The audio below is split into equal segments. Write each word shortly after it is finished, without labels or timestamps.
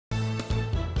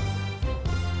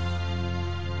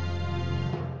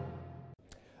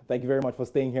Thank you very much for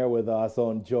staying here with us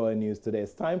on Joy News today.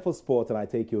 It's time for sport, and I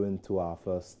take you into our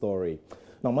first story.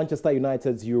 Now, Manchester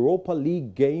United's Europa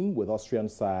League game with Austrian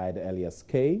side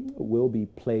LSK will be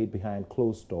played behind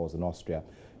closed doors in Austria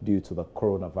due to the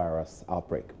coronavirus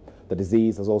outbreak. The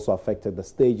disease has also affected the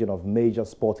staging of major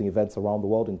sporting events around the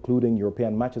world, including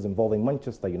European matches involving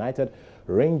Manchester United,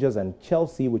 Rangers and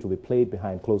Chelsea, which will be played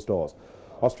behind closed doors.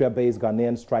 Austria-based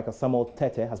Ghanaian striker Samuel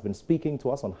Tete has been speaking to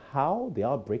us on how the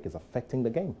outbreak is affecting the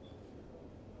game.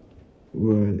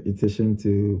 Well, it's a shame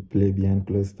to play behind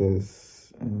closed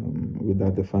doors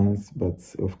without the fans, but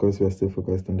of course we are still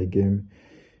focused on the game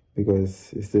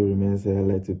because it still remains a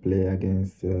highlight to play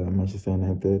against Manchester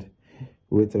United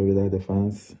with or without the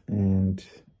fans. And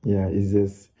yeah, it's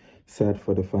just sad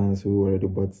for the fans who already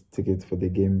bought tickets for the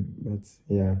game, but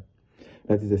yeah,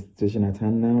 that is the situation at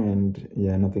hand now, and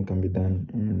yeah, nothing can be done.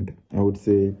 And I would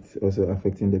say it's also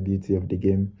affecting the beauty of the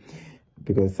game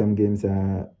because some games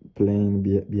are playing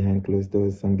behind closed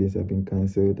doors, some games have been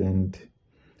cancelled, and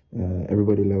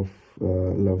everybody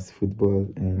loves football.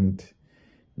 And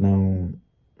now,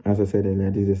 as I said earlier,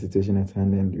 this is the situation at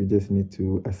hand, and we just need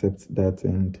to accept that,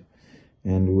 and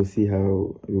we'll see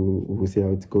how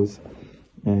it goes.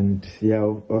 And yeah,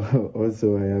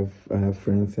 also I have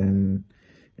friends and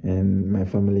my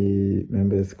family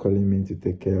members calling me to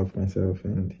take care of myself,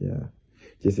 and yeah,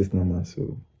 this is normal,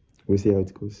 so we'll see how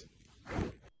it goes.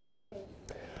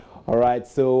 All right,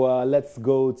 so let's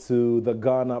go to the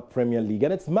Ghana Premier League,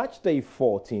 and it's match day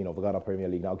 14 of the Ghana Premier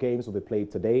League. Now, games will be played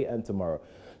today and tomorrow.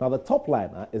 Now, the top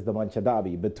liner is the Manchester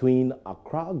Derby between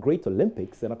Accra Great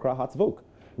Olympics and Accra Hearts of Oak.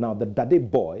 Now, the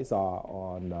Dade boys are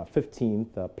on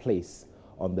 15th place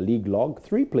on the league log,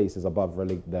 3 places above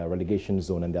the relegation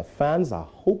zone, and their fans are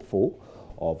hopeful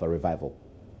of a revival.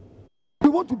 We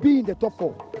want to be in the top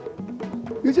 4.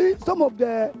 You see, some of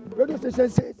the radio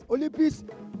stations say Olympics,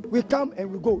 we come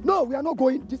and we go. No, we are not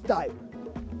going this time.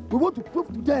 We want to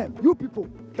prove to them, you people,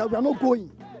 that we are not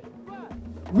going.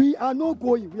 We are not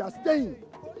going. We are staying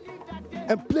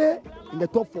and play in the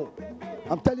top 4.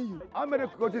 I'm telling you. How many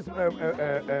coaches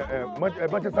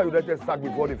Manchester United sacked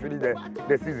before they finish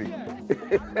the season?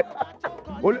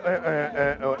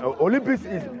 Olympics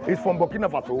is from Burkina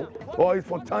Faso or is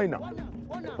from China.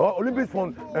 Or Olympics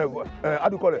from, how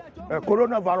do you call it,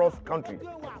 coronavirus country.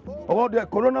 Or the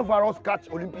coronavirus catch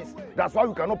Olympics. That's why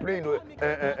we cannot play in the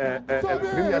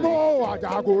Premier League.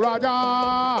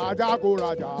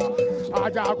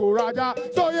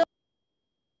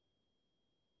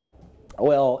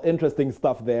 Well, interesting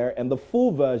stuff there, and the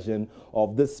full version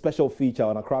of this special feature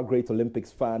on Accra Great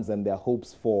Olympics fans and their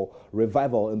hopes for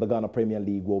revival in the Ghana Premier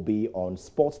League will be on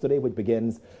Sports Today, which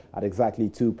begins at exactly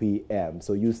 2 p.m.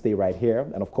 So you stay right here,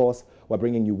 and of course, we're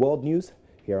bringing you world news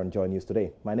here on Joy News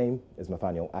Today. My name is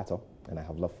Nathaniel Atto, and I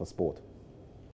have love for sport.